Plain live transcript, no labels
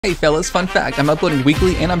Hey fellas, fun fact, I'm uploading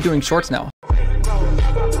weekly and I'm doing shorts now.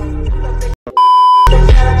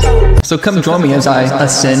 So come join me as I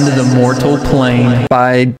ascend the mortal plane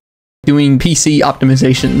by doing PC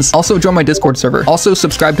optimizations. Also join my Discord server. Also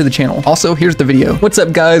subscribe to the channel. Also, here's the video. What's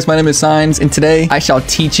up guys, my name is Signs and today I shall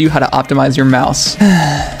teach you how to optimize your mouse.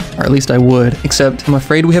 Or at least I would, except I'm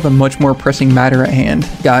afraid we have a much more pressing matter at hand.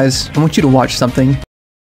 Guys, I want you to watch something.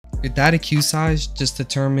 Your data queue size just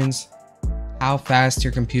determines how fast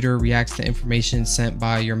your computer reacts to information sent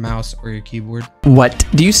by your mouse or your keyboard. What?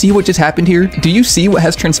 Do you see what just happened here? Do you see what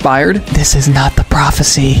has transpired? This is not the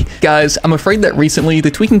prophecy. Guys, I'm afraid that recently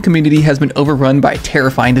the tweaking community has been overrun by a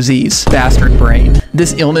terrifying disease, bastard brain.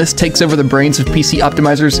 This illness takes over the brains of PC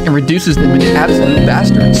optimizers and reduces them into absolute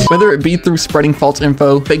bastards. Whether it be through spreading false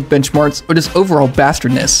info, fake benchmarks, or just overall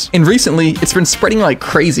bastardness. And recently, it's been spreading like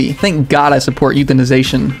crazy. Thank God I support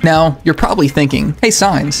euthanization. Now, you're probably thinking, hey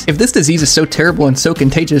Signs, if this disease is so terrible and so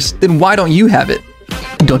contagious, then why don't you have it?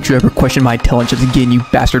 Don't you ever question my intelligence again, you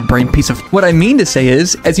bastard brain piece of... What I mean to say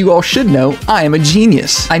is, as you all should know, I am a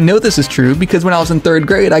genius. I know this is true because when I was in 3rd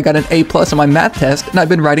grade, I got an A+ on my math test and I've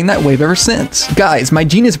been riding that wave ever since. Guys, my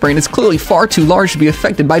genius brain is clearly far too large to be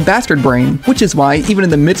affected by bastard brain, which is why, even in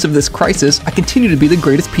the midst of this crisis, I continue to be the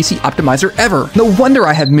greatest PC optimizer ever. No wonder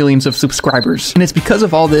I have millions of subscribers. And it's because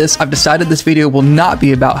of all this, I've decided this video will not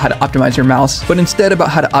be about how to optimize your mouse, but instead about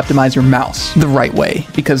how to optimize your mouse the right way,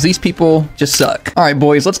 because these people just suck. All right,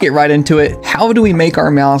 boys, let's get right into it. How do we make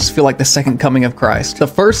our mouse feel like the second coming of Christ? The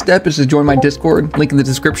first step is to join my Discord, link in the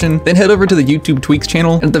description, then head over to the YouTube tweaks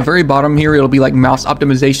channel, and at the very bottom here, it'll be like mouse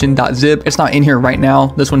optimization.zip. It's not in here right now.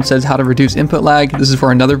 This one says how to reduce input lag. This is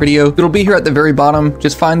for another video. It'll be here at the very bottom.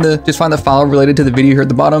 Just find the file related to the video here at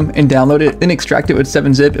the bottom and download it, then extract it with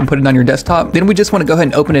 7-zip and put it on your desktop. Then we just want to go ahead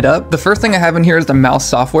and open it up. The first thing I have in here is the mouse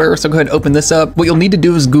software. So go ahead and open this up. What you'll need to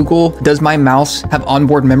do is Google, does my mouse have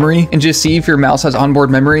onboard memory? And just see if your mouse has onboard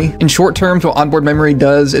memory. In short terms, what onboard memory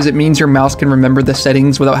does is it means your mouse can remember the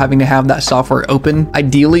settings without having to have that software open.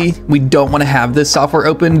 Ideally, we don't want to have this software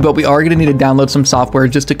open, but we are going to need to download some software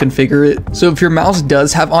just to configure it. So if your mouse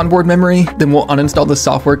does have onboard memory, then we'll uninstall the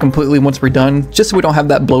software completely once we're done, just so we don't have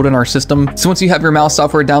that bloat in our system. So once you have your mouse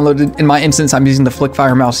software downloaded, in my instance, I'm using the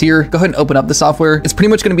Flickfire mouse here. Go ahead and open up the software. It's pretty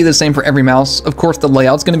much going to be the same for every mouse. Of course, the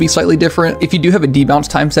layout's going to be slightly different. If you do have a debounce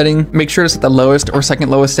time setting, make sure it's at the lowest or second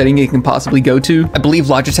lowest setting you can possibly go to. I believe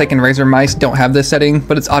Logitech and Razer mice don't have this setting,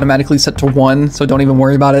 but it's automatically set to 1, so don't even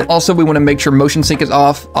worry about it. Also, we want to make sure motion sync is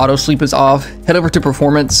off, auto sleep is off. Head over to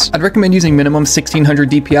performance. I'd recommend using minimum 1600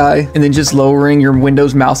 DPI and then just lowering your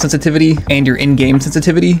Windows mouse sensitivity and your in-game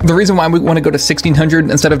sensitivity. The reason why we want to go to 1600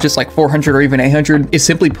 instead of just like 400 or even 800 is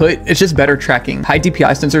simply put, it's just better tracking. High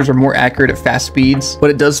DPI sensors are more accurate at fast speeds, but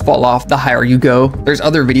it does fall off the higher you go. There's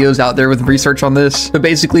other videos out there with research on this, but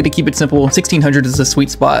basically to keep it simple, 1600 is the sweet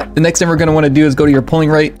spot. The next thing we're going to want to do is go to your polling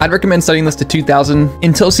rate. I'd recommend setting this to 2000.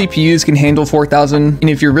 Intel CPUs can handle 4000, and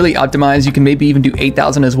if you're really optimized, you can maybe even do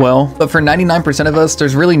 8000 as well. But for 99% of us,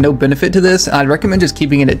 there's really no benefit to this, and I'd recommend just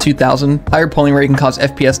keeping it at 2000. Higher polling rate can cause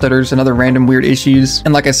FPS stutters and other random weird issues,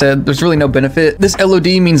 and like I said, there's really no benefit. This LOD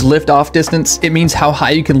means lift off distance. It means how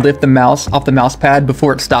high you can lift the mouse off the mouse pad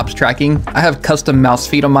before it stops tracking. I have custom mouse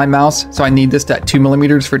feet on my mouse, so I need this at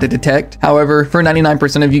 2mm for it to detect. However, for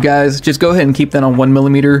 99% of you guys, just go ahead and keep that on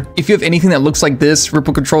 1mm. If you have anything that looks like this,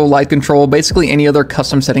 ripple control, light control, basically any other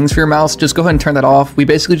custom settings for your mouse, just go ahead and turn that off. We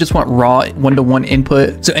basically just want raw 1-to-1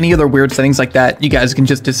 input. So any other weird settings like that, you guys can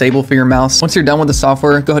just disable for your mouse. Once you're done with the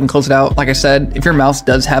software, go ahead and close it out. Like I said, if your mouse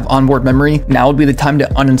does have onboard memory, now would be the time to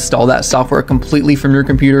uninstall that software completely from your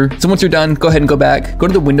computer. So once you're done, go ahead and go back, go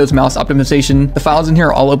to the Windows mouse optimization. The files in here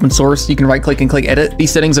are all open source. You can right click and click edit.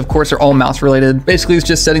 These settings, of course, are all mouse related. Basically, it's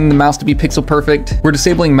just setting the mouse to be pixel perfect. We're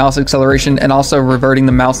disabling mouse acceleration and also reverting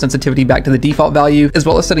the mouse sensitivity back to the default value, as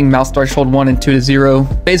well as setting mouse threshold 1 and 2 to 0.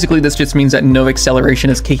 Basically, this just means that no acceleration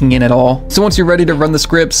is kicking in at all. So once you're ready to run the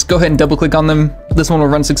scripts, go ahead and double click on them. This one will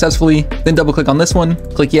run successfully. Then double click on this one,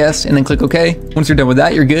 click yes, and then click OK. Once you're done with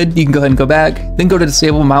that, you're good. You can go ahead and go back. Then go to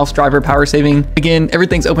disable mouse driver power saving. Again,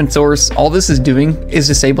 everything's open source. All this is doing is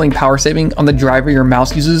disabling power saving on the driver your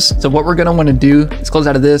mouse uses. So what we're going to want to do is close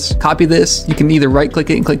out of this, copy this. You can either right click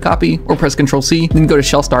it and click copy or press Ctrl C, then go to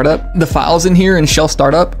shell startup. The files in here in shell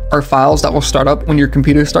startup are files that will start up when your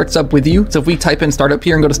computer starts up with you. So if we type in startup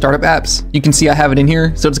here and go to startup apps, you can see I have it in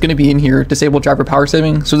here. So it's going to be in here, disable driver power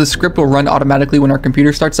saving. So the script will run automatically when our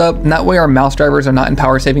computer starts up. And that way our mouse drivers are not in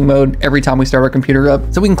power saving mode every time we start our computer up.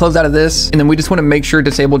 So we can close out of this. And then we just want to make sure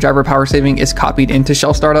disable driver power saving is copied into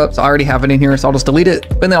shell startup. So I already have it in here. So I'll just delete it,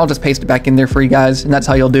 but then I'll just paste it back in there for you guys. And that's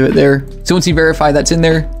how you'll do it there. So once you verify that's in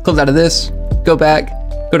there, close out of this, go back,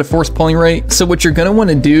 go to force polling rate. So what you're gonna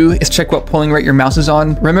wanna do is check what polling rate your mouse is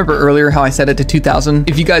on. Remember earlier how I set it to 2000?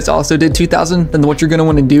 If you guys also did 2000, then what you're gonna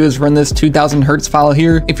wanna do is run this 2000 hertz file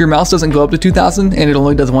here. If your mouse doesn't go up to 2000 and it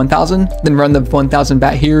only does 1000, then run the 1000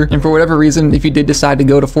 bat here. And for whatever reason, if you did decide to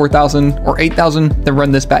go to 4000 or 8000, then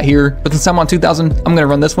run this bat here. But since I'm on 2000, I'm gonna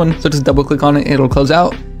run this one. So just double click on it and it'll close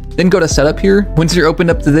out. Then go to setup here. Once you're opened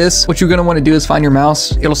up to this, what you're gonna wanna do is find your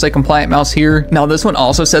mouse. It'll say compliant mouse here. Now this one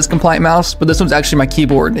also says compliant mouse, but this one's actually my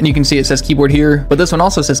keyboard. And you can see it says keyboard here, but this one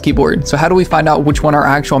also says keyboard. So how do we find out which one our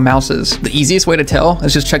actual mouse is? The easiest way to tell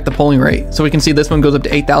is just check the polling rate. So we can see this one goes up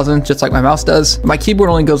to 8000, just like my mouse does. My keyboard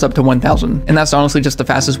only goes up to 1000. And that's honestly just the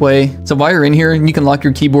fastest way. So while you're in here, you can lock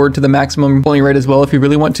your keyboard to the maximum polling rate as well if you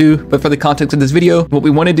really want to. But for the context of this video, what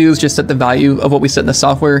we wanna do is just set the value of what we set in the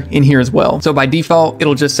software in here as well. So by default,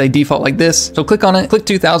 it'll just say default like this. So click on it, click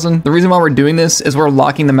 2000. The reason why we're doing this is we're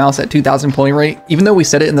locking the mouse at 2000 polling rate. Even though we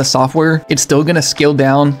set it in the software, it's still gonna scale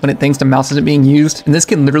down when it thinks the mouse isn't being used. And this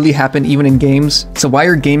can literally happen even in games. So while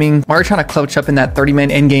you're gaming, while you're trying to clutch up in that 30-man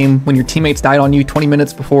endgame when your teammates died on you 20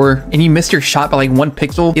 minutes before and you missed your shot by like 1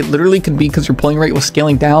 pixel, it literally could be because your polling rate was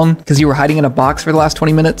scaling down because you were hiding in a box for the last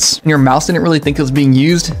 20 minutes and your mouse didn't really think it was being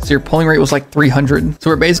used. So your polling rate was like 300. So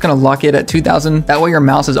we're basically gonna lock it at 2000. That way your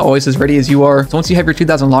mouse is always as ready as you are. So once you have your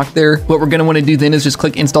 2000 locked there, what we're gonna wanna do then is just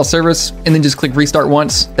click install service and then just click restart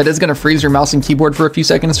once. That is gonna freeze your mouse and keyboard for a few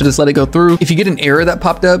seconds, so just let it go through. If you get an error that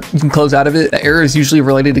popped up, you can close out of it. The error is usually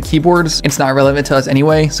related to keyboards. It's not relevant to us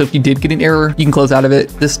anyway. So if you did get an error, you can close out of it.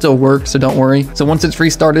 This still works, so don't worry. So once it's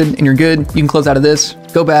restarted and you're good, you can close out of this,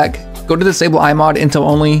 go back, go to disable iMod Intel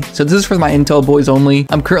only. So this is for my Intel boys only.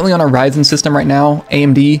 I'm currently on a Ryzen system right now,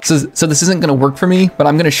 AMD. So this isn't gonna work for me, but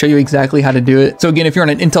I'm gonna show you exactly how to do it. So again, if you're on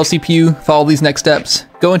an Intel CPU, follow these next steps.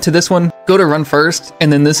 Go into this one, go to run first,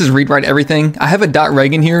 and then this is read write everything. I have a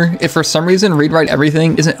 .reg in here. If for some reason read write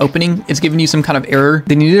everything isn't opening, it's giving you some kind of error,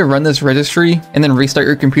 then you need to run this registry and then restart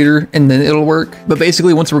your computer and then it'll work. But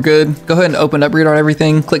basically once we're good, go ahead and open up read write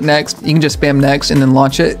everything, click next. You can just spam next and then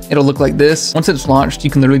launch it. It'll look like this. Once it's launched,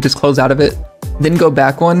 you can literally just close out of it. Then go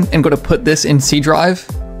back one and go to put this in C drive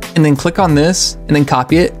and then click on this and then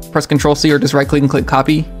copy it. Press Ctrl C or just right click and click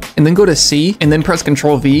copy. And then go to C and then press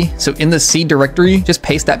Ctrl V. So in the C directory, just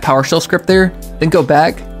paste that PowerShell script there, then go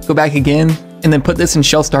back again, and then put this in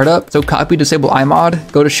shell startup. So copy disable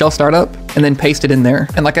iMod, go to shell startup, and then paste it in there.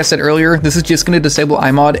 And like I said earlier, this is just gonna disable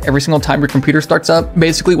iMod every single time your computer starts up.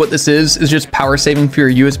 Basically what this is just power saving for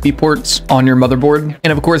your USB ports on your motherboard.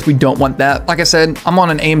 And of course we don't want that. Like I said, I'm on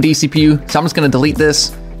an AMD CPU, so I'm just gonna delete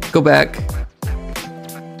this, go back,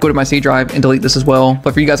 go to my C drive and delete this as well.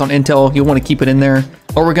 But for you guys on Intel, you'll want to keep it in there.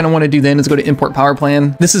 What we're going to want to do then is go to import power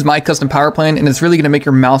plan. This is my custom power plan and it's really going to make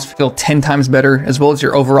your mouse feel 10 times better as well as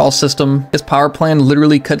your overall system. This power plan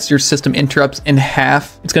literally cuts your system interrupts in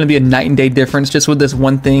half. It's going to be a night and day difference just with this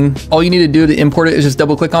one thing. All you need to do to import it is just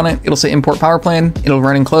double click on it. It'll say import power plan. It'll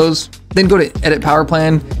run and close. Then go to edit power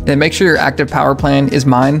plan and then make sure your active power plan is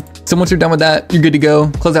mine. So once you're done with that, you're good to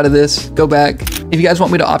go. Close out of this, go back. If you guys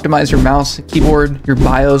want me to optimize your mouse, keyboard, your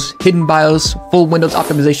BIOS, hidden BIOS, full Windows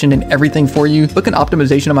optimization and everything for you, book an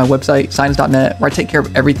optimization on my website, science.net, where I take care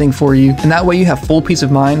of everything for you. And that way you have full peace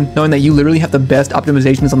of mind knowing that you literally have the best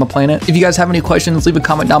optimizations on the planet. If you guys have any questions, leave a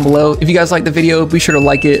comment down below. If you guys like the video, be sure to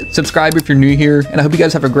like it, subscribe if you're new here, and I hope you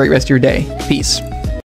guys have a great rest of your day. Peace.